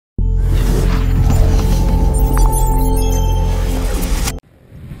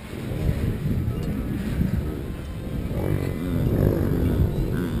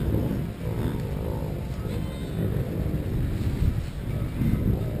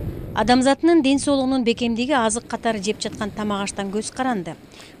Адамзатынын ден соолугунун бекемдиги азык катары жеп жаткан тамак аштан көз каранды.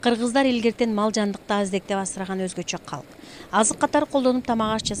 Кыргыздар илгертен мал жандыкты аздектеп асыраган өзгөчө калк. Азык катары колдонуп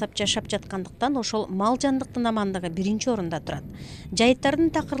тамак аш жасап жашап жаткандыктан ошол мал жандыктын амандыгы биринчи орунда турат.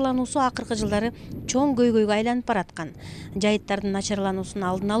 Жайыттардын такырлануусу акыркы жылдары чоң көйгөйгө айланып бараткан. Жайыттардын начарлануусун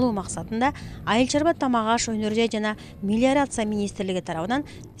алдын алуу максатында айыл чарба тамак аш өнөр жай жана мелиорация министрлиги тарабынан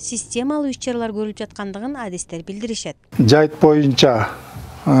системалуу иш-чаралар көрүлүп жаткандыгын адистер билдиришет. Жайыт боюнча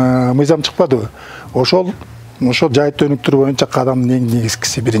мыйзам чыкпады. Ошол жайыт өнүктүрүү боюнча кадамдын эң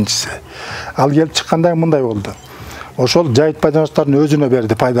негизгиси биринчиси. Ал келип чыкканда мындай болду. Ошол жайыт пайдалануучулардын өзүнө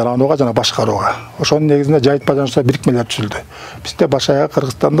берди пайдаланууга жана башкарууга. Ошонун негизинде жайыт пайдалануучулар бирикмелер түзүлдү. Бизде баш аяк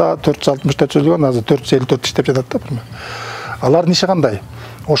Кыргызстанда 460 түзүлгөн, азыр 454 иштеп жатат да. Алардын иши кандай?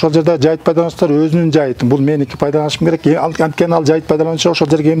 Ошол жерде жайыт пайдалануучулар өзүнүн жайытын, бул меники пайдаланышым керек. Анткени ал жайыт пайдалануучу ошол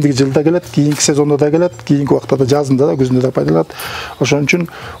жерге эмдиги жылда келет, кийинки сезондо да келет, кийинки убакта да, жазында да, күзүндө да пайдаланат. Ошон үчүн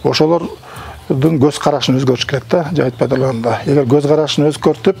ошолордун көз карашын өзгөртүш керек да, жайыт пайдаланууда. Эгер көз карашын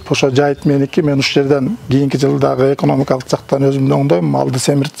өзгөртүп, ошо жайыт меники, мен ушул жерден кийинки жылдагы экономикалык жактан өзүмдү оңдойм, малды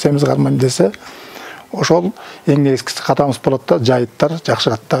семиз кармайм десе, ошол эң негизгиси кадамыбыз болот да, жайыттар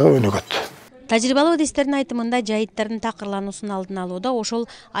жакшы каттагы өнүгөт. Тажрыйбалуу адистердин айтымында жайыттардын такырлануусун алдын алууда ошол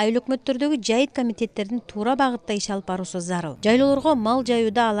айыл өкмөттөрдөгү жайыт комитеттердин туура багытта иш алып баруусу зарыл. Жайлоолорго мал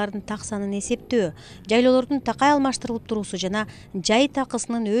жаюуда алардын так санын эсептөө, жайлоолордун такай алмаштырылып туруусу жана жайыт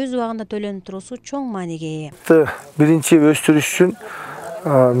акысынын өз убагында төлөнүп туруусу чоң мааниге ээ. Биринчи өстүрүш үчүн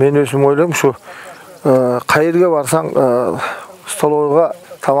мен өзүм ойлойм, ушу кай жерге барсаң столовойго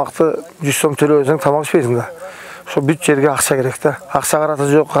тамакты 100 сом төлөбөсөң тамак ичпейсиң да. Ошо бүт жерге акча керек да. Акча караты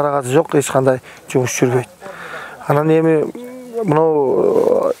жок, карагаты жок, эч кандай жумуш жүрбөйт. Анан эми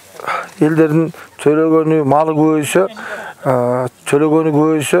мынау элдердин төлөгөнү малы көбөйсө,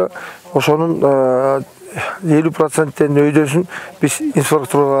 ошонун 50%-тен өйдөсүн биз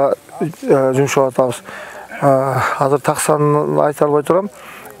инфраструктурага жумшап атабыз. Азыр таксанын айта албай турам.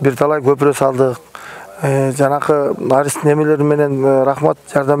 Бир талай көпүрө салдык. Жанакы арист немелер менен рахмат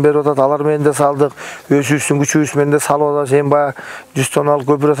жардам берип атат, алар менен да салдык. Өзүбүздүн күчүбүз менен да салып атабыз. Эми баягы 100 тонналык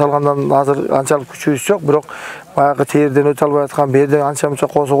көпүрө салгандан азыр анчалык күчүбүз жок, бирок баягы терден өтө албай аткан, берден анча-мунча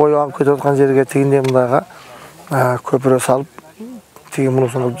косо коюп алып кетип аткан жерге тигиндей мындайга көпүрө салып, тиги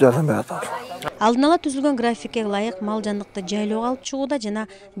мунусуна жардам берип атабыз. Алдын ала түзүлгөн графикке ылайык мал жандыкты жайлоого алып чыгууда жана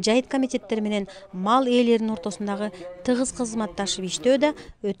жайыт комитеттери менен мал ээлеринин ортосундагы тыгыз кызматташып иштөөдө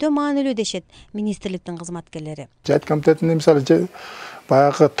өтө маанилүү дешет министрликтин кызматкерлери. Жайыт комитетинде мисалы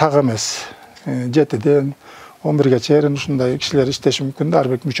баягы так эмес, 7ден 11ге чейин ушундай кишилер иштеши мүмкүн да, ар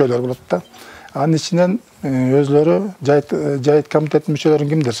бир мүчөлөр болот да. Анын ичинен өзлөрү жайыт комитетинин мүчөлөрүн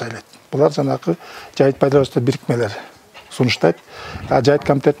кимдер шайлайт? Булар жанакы жайыт пайдалануучулар бирикмелер сунуштайт. Жайыт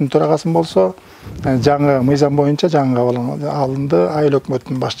комитетинин төрагасын болсо, жаңы мыйзам боюнча жаңы алынды айыл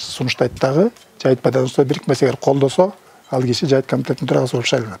өкмөтүнүн башчысы сунуштайт дагы, жайыт пайдалануучулар бирикмеси эгер колдосо, ал киши жайыт комитетинин төрагасы болуп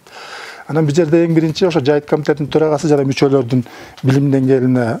шайланат. Анан бул жерде эң биринчи ошо жайыт комитетинин төрагасы жана мүчөлөрдүн билим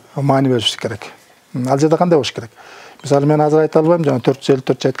деңгээлине маани бериши керек. Ал жерде кандай болуш керек? Мисалы мен азыр айта албайм, жана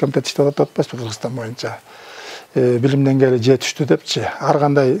 454 жайыт комитет иштеп атат атпайсызбы Кыргызстан боюнча. Билим деңгээли жетиштүү депчи, ар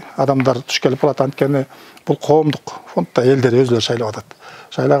кандай адамдар туш келип калат, анткени бул коомдук фондда элдер өзүлөрү шайлап атат.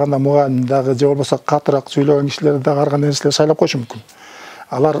 Шайлаганда мугалим дагы же болбосо катыраак сөйлөгөн кишилер дагы ар кандай нерселер шайлап койушу мүмкүн.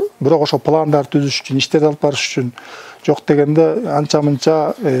 Алар бирок ошо пландар түзүш үчүн, иштерди алып барыш үчүн жок дегенде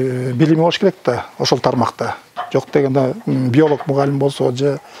анча-мынча билими болуш керек да ошол тармакта. Жок дегенде биолог мугалим болсо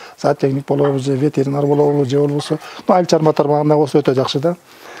же зоотехник болобу, же ветеринар болобу, же болбосо айыл чарба тармагында болсо өтө жакшы да.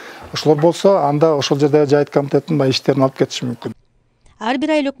 Ошолор болсо, анда ошол жерде жайыт комитетинин иштерин алып кетиши мүмкүн. Ар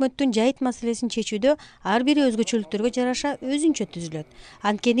бир айыл өкмөттүн жайыт маселесин чечүүдө ар бири өзгөчөлүктөргө жараша өзүнчө түзүлөт.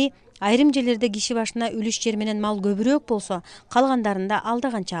 Анткени айрым жерлерде киши башына үлүш жер менен мал көбүрөөк болсо, калгандарында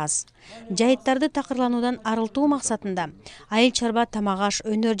алда канча аз. Жайыттарды такырлануудан арылтуу максатында айыл чарба тамак аш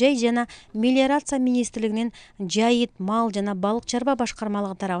өнөр жай жана мелиорация министрлигинин жайыт мал жана балык чарба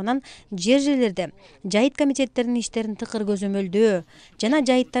башкармалыгы тарабынан жерлерде жайыт комитеттеринин иштерин тыкыр көзөмөлдөө жана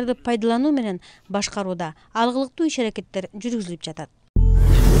жайыттарды пайдалануу менен башкарууда алгылыктуу иш-аракеттер жүргүзүлүп жатат.